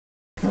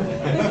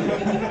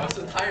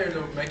tired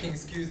of making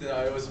excuses that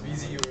I was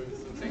busy or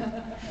something. So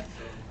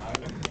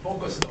I'm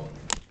focused on my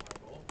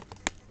goal,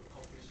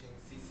 accomplishing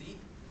CC.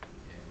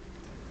 Yeah.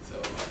 So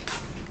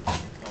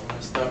I'm going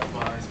to start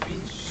my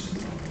speech.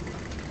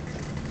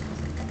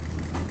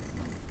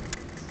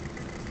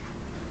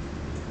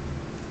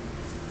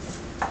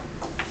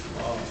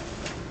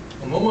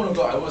 A moment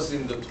ago, I was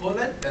in the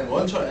toilet, and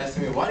one child asked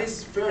me, "What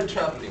is fair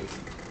traveling?"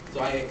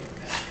 So I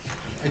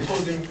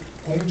told him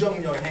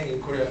공정여행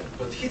in Korean,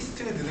 but he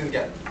still didn't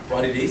get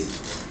what it is.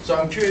 So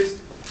I'm curious,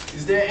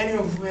 is there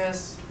anyone who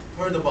has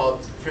heard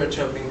about fair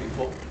traveling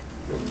before?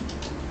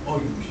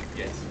 Oh,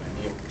 yes,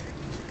 I knew.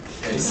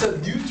 Yeah, it's a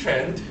new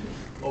trend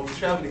of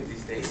traveling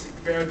these days,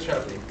 fair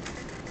traveling.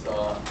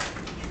 So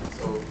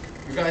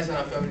you guys are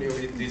not familiar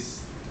with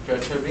this fair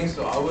traveling,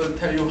 so I will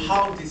tell you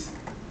how this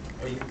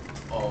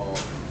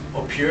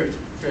appeared,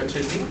 fair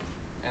traveling,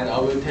 and I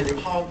will tell you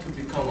how to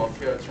become a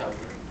fair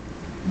traveler.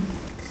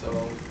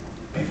 So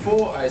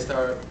before I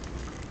start,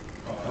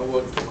 I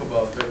will talk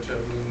about fair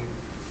traveling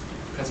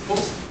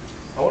principles.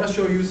 I want to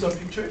show you some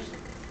pictures.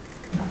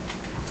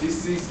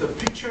 This is the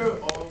picture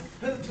of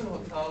Hilton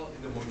Hotel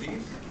in the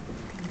Maldives.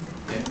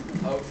 Yeah,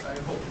 I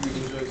hope you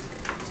enjoy these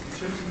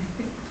pictures.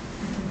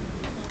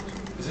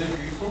 Isn't it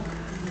beautiful?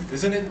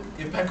 Isn't it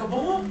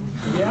impeccable?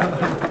 Yeah.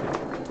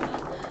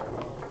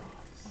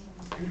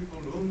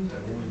 Beautiful rooms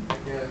and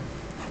yeah.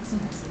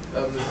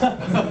 That's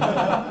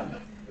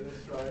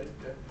right.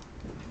 Yeah.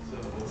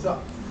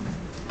 So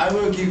I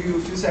will give you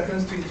a few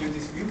seconds to enjoy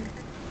this view.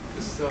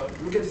 Just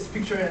look at this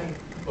picture and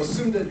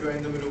assume that you're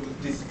in the middle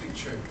of this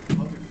picture.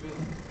 How do you feel?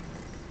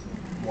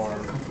 More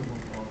comfortable.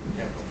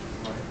 Yeah,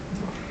 comfortable.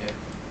 Yeah.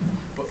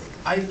 But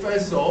I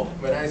felt so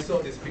when I saw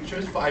these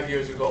pictures 5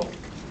 years ago.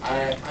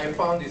 I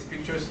found these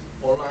pictures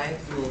online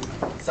through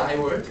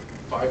SciWorld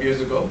 5 years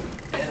ago,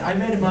 and I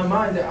made in my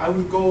mind that I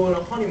would go on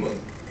a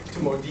honeymoon to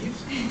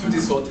Maldives, to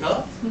this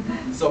hotel,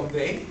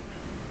 someday.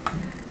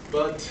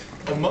 But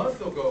a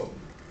month ago,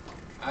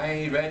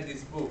 I read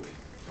this book,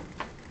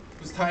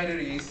 whose title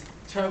is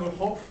Travel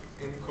Hope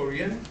in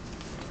Korean.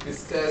 It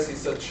says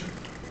it's a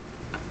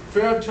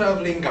fair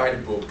traveling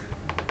guidebook.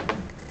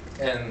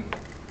 And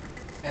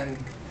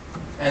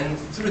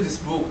through this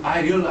book,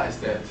 I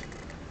realized that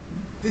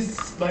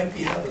this might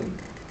be heaven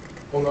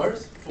on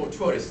earth for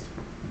tourists.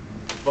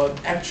 But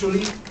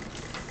actually,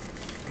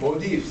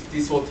 Maldives,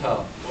 this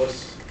hotel,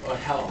 was a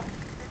hell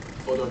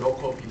for the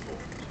local people.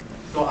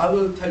 So I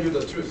will tell you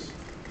the truth.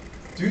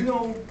 Do you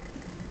know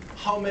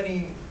how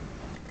many,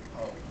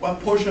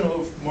 what portion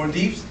of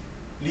Maldives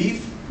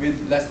live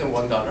with less than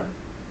 $1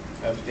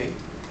 every day?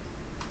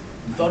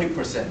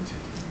 30%.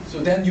 So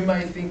then you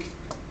might think,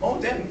 oh,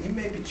 then it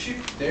may be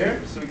cheap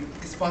there, so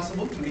it's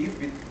possible to live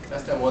with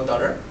less than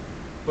 $1.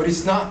 But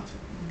it's not.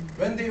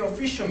 When they were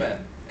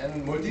fishermen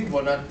and Maldives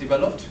were not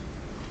developed,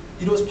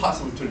 it was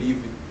possible to live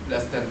with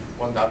less than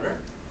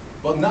 $1.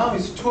 But now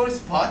it's a tourist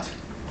spot,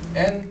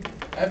 and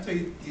after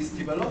it is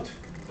developed,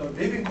 the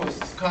living cost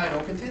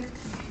skyrocketed,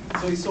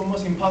 so it's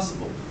almost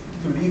impossible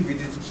to live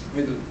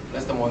with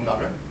less than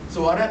 $1.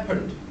 So what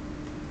happened?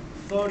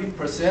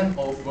 30%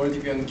 of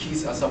Maldivian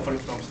kids are suffering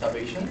from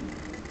starvation,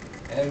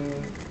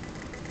 and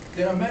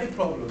there are many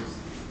problems.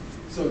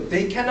 So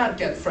they cannot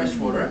get fresh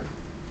water,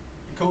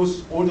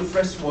 because all the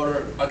fresh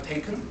water are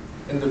taken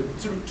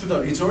to the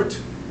resort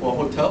or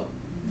hotel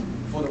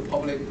for the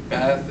public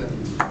bath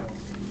and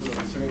for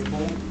the swimming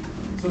pool.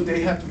 So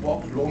they have to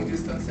walk long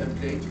distance every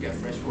day to get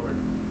fresh water.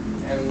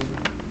 And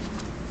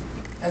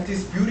at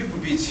this beautiful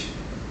beach,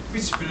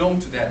 which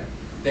belongs to them,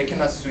 they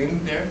cannot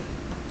swim there.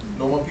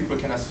 Normal people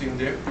cannot swim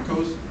there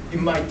because it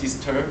might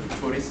disturb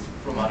tourists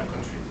from other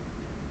countries.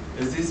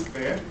 Is this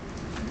fair?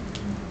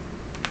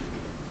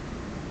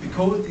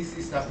 Because this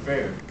is not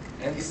fair,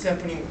 and it's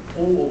happening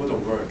all over the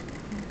world.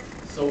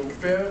 So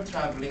fair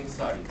traveling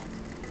study,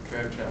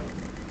 fair traveling.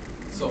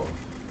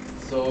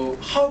 So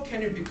how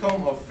can you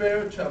become a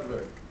fair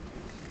traveler?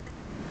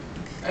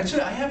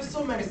 Actually, I have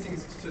so many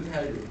things to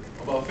tell you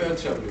about fair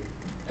traveling,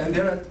 and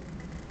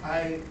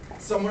I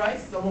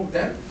summarized some of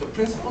them, the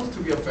principles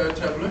to be a fair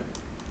traveler.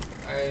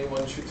 I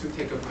want you to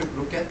take a quick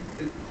look at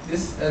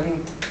this,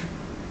 and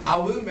I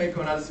will make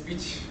another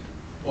speech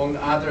on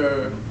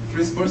other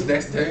principles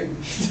next day.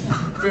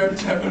 Fair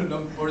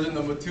travel version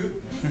number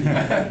 2.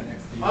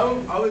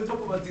 I will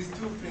talk about these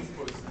 2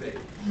 principles today.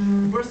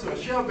 First of all,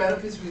 share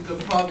benefits with the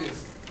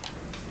province.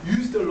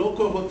 Use the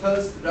local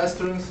hotels,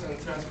 restaurants, and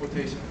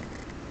transportation.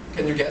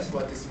 Can you guess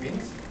what this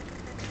means?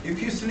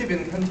 If you sleep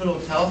in Hilton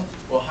Hotel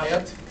or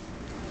Hyatt,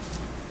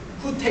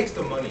 who takes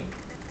the money?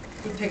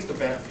 Who takes the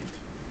benefit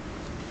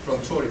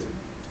from tourism?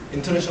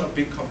 International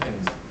big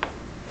companies.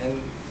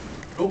 And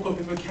local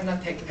people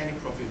cannot take any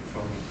profit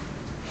from it.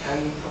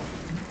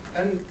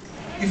 And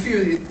if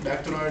you eat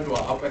McDonald's or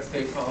Outback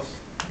Steakhouse,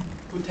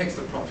 who takes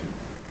the profit?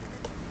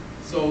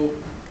 So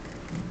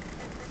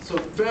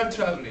fair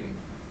traveling,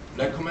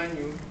 recommend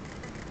you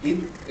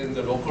eat in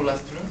the local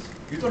restaurants.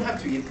 You don't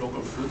have to eat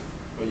local food,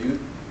 but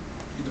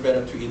it's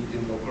better to eat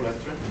in local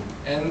restaurant.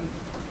 And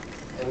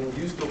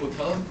use the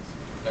hotel,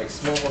 like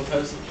small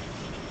hotels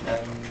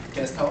and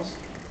guest house,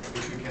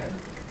 if you can.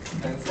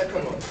 And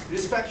second one,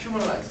 respect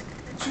human lives.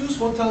 Choose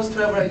hotels,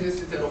 travel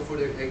agencies that offer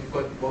the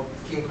adequate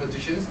working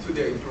conditions to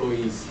their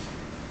employees.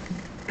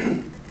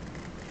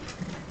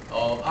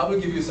 I will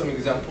give you some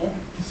example.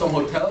 Some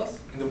hotels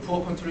in the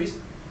poor countries,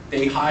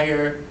 they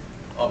hire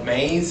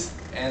maids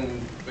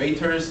and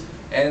waiters,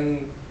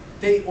 and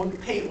they only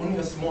pay only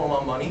a small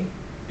amount of money.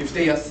 If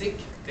they are sick,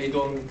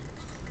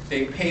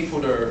 they pay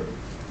for their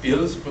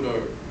bills for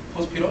the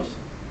hospitals,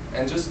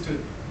 and just to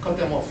cut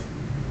them off.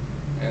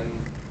 And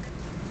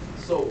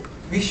so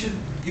we should,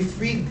 if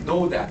we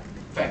know that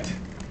fact,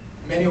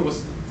 many of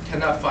us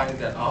cannot find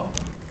that out,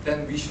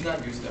 then we should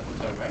not use the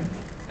hotel, right?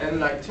 And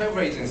like travel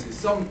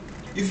agencies,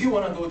 if you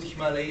want to go to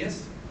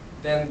Himalayas,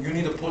 then you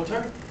need a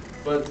porter,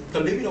 but the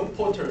limit of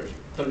porters,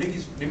 the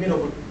limit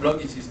of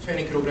luggage is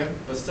 20 kilograms,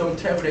 but some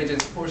travel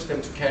agents force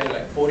them to carry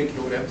like 40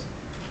 kilograms.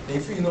 And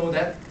if you know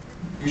that,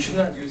 you should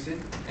not use it,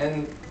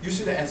 and you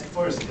should ask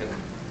first,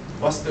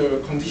 what's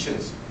the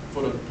conditions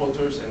for the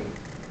porters and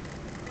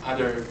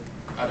other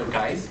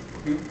guys?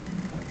 So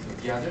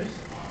the others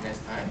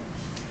next time.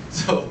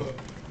 So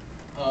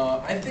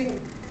I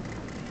think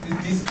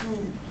these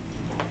two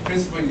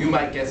principles, you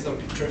might get some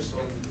pictures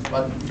on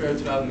what fair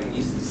traveling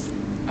is.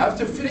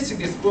 After finishing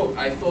this book,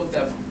 I thought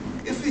that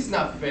if it's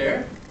not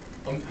fair,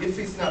 if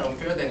it's not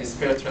unfair, then it's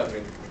fair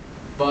traveling.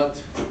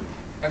 But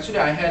actually,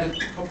 I had a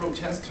couple of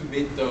chances to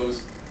meet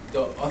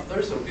the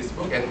authors of this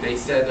book, and they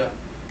said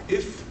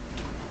if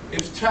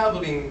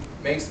traveling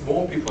makes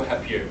more people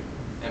happier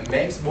and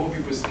makes more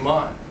people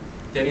smile,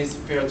 then it's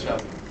fair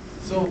traveling.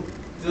 So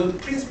the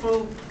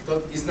principle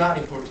is not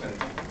important.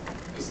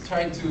 Just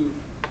try to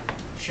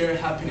share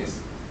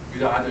happiness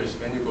with others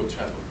when you go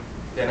travel.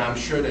 Then I'm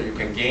sure that you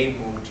can gain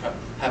more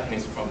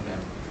happiness from them.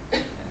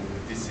 And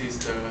this is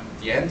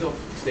the end of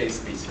today's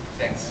speech.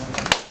 Thanks.